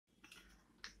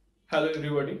Hello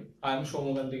everybody, I am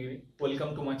Shomogandhigiri.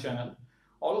 Welcome to my channel.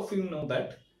 All of you know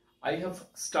that I have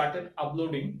started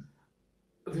uploading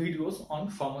videos on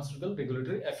pharmaceutical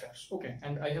regulatory affairs. Okay,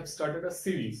 and I have started a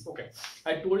series. Okay,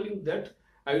 I told you that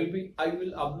I will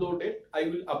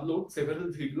upload several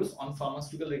videos on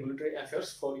pharmaceutical regulatory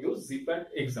affairs for your GPAT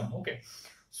exam. Okay,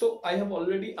 so I have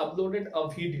already uploaded a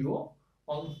video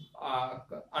on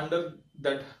under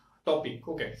that topic.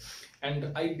 Okay,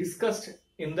 and I discussed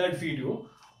in that video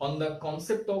on the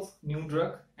concept of new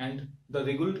drug and the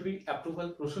regulatory approval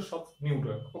process of new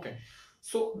drug. Okay,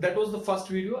 so that was the first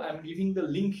video. I'm giving the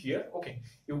link here. Okay,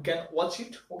 you can watch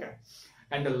it. Okay,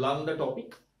 and learn the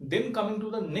topic. Then coming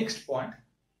to the next point.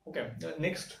 Okay, the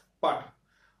next part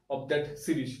of that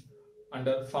series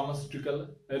under pharmaceutical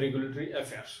regulatory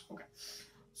affairs. Okay,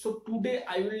 so today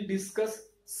I will discuss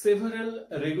several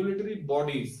regulatory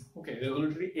bodies, okay,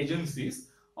 regulatory agencies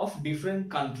of different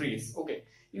countries. Okay,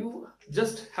 you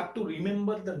just have to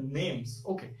remember the names,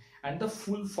 okay, and the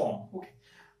full form. Okay,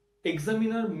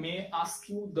 examiner may ask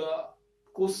you the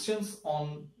questions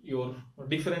on your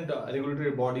different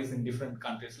regulatory bodies in different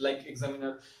countries. Like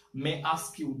examiner may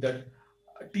ask you that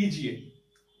TGA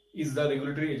is the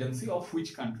regulatory agency of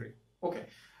which country. Okay,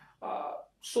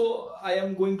 so I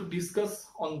am going to discuss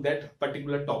on that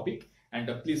particular topic, and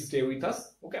please stay with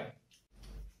us. Okay,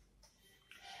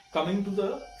 coming to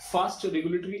the first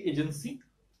regulatory agency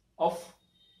of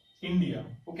India.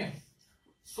 Okay,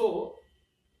 so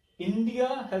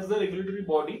India has the regulatory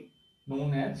body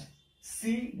known as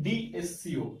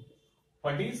CDSCO.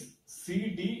 What is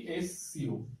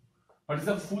CDSCO? What is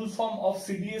the full form of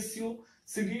CDSCO?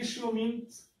 CDSCO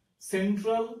means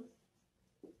Central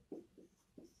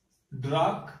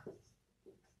Drug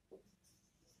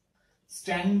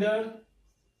Standard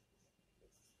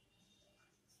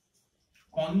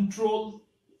Control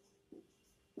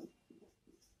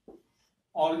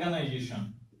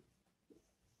Organization.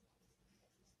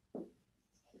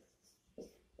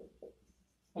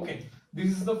 Okay, this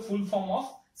is the full form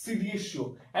of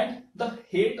CDSCO, and the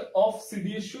head of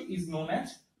CDSCO is known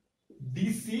as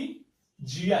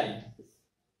DCGI.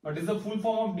 What is the full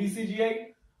form of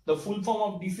DCGI? The full form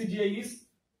of DCGI is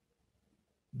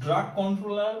Drug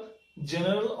Controller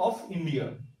General of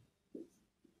India.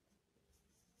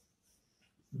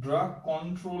 Drug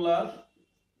Controller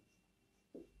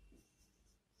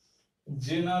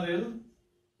General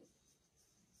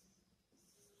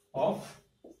of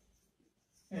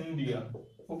India.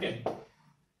 Okay.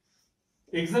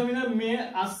 Examiner may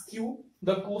ask you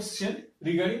the question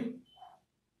regarding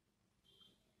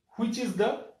which is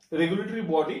the regulatory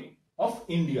body of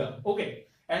India. Okay,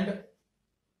 and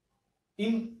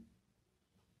in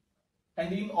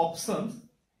options,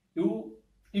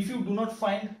 if you do not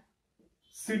find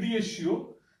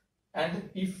CDSCO, and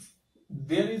if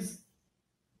there is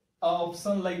an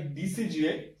option like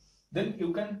DCGI, then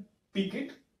you can pick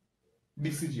it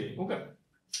DCGI. Okay,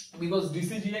 because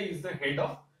DCGI is the head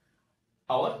of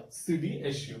our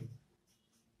CDSCO.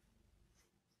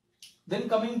 Then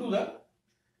coming to the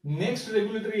next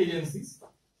regulatory agencies.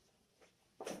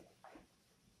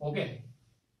 Okay,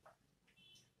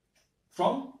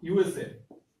 from USA.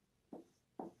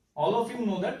 All of you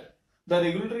know that the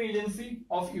regulatory agency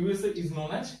of USA is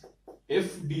known as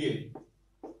FDA.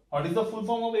 What is the full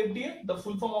form of FDA? The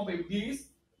full form of FDA is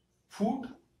Food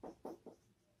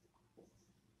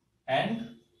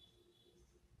and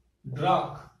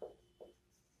Drug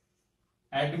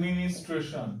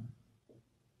Administration.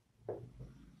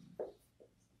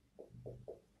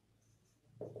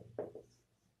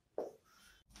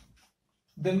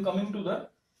 Then coming to the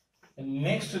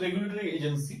next regulatory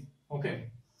agency.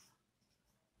 Okay,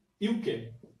 UK.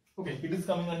 Okay, it is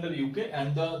coming under UK,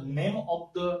 and the name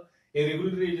of the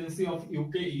regulatory agency of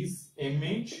UK is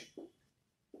MHRA,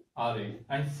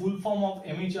 and full form of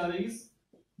MHRA is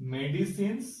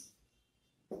Medicines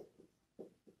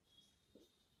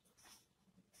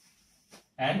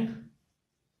and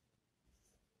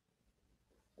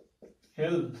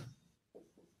Health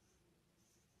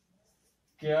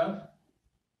Care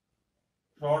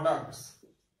Products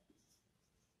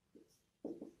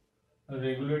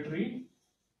Regulatory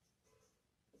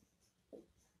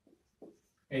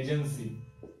Agency.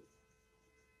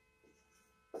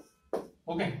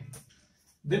 Okay,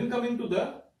 then coming to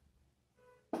the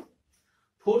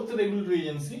fourth regulatory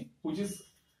agency, which is,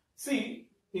 see,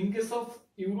 in case of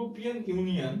European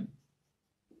Union,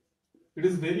 it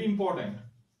is very important.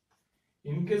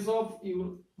 In case of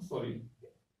European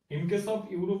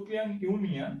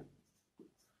Union,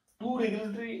 two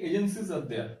regulatory agencies are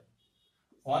there.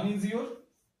 One is your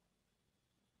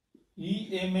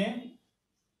EMA,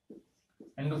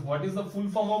 and what is the full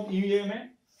form of EMA?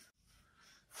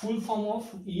 Full form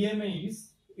of EMA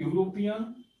is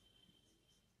European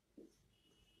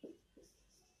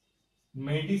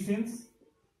Medicines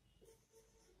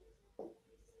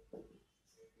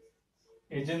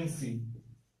Agency.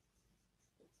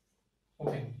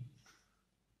 Okay.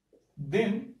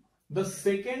 Then the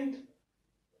second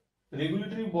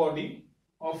regulatory body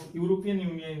of European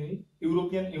Union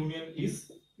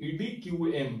is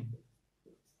EDQM.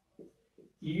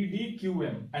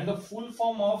 EDQM, and the full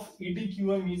form of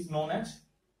EDQM is known as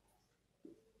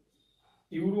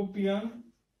European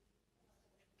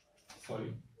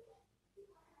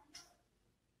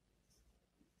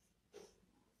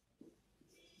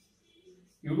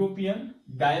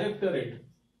Directorate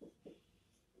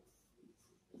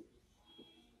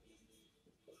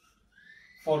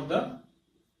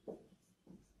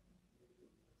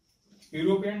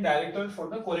for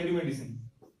the Quality Medicine.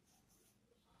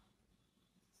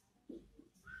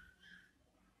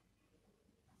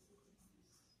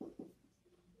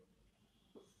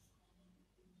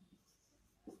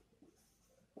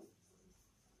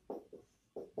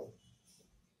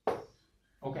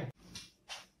 Okay.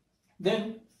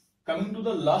 Then coming to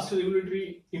the last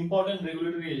important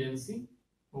regulatory agency,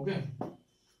 okay,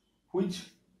 which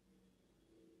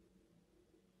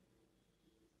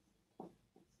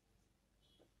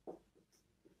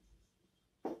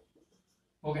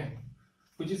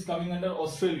is coming under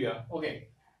Australia. Okay,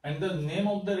 and the name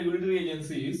of the regulatory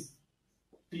agency is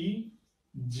TGA,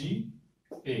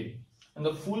 and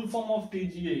the full form of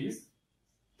TGA is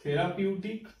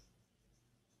Therapeutic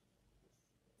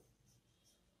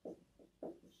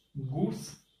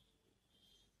Goods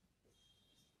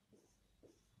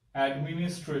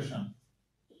Administration.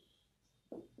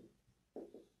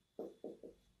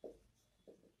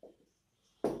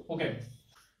 Okay,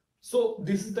 so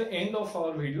this is the end of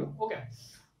our video. Okay,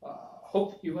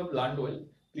 hope you have learned well.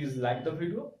 Please like the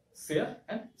video, share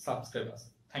and subscribe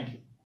us. Thank you.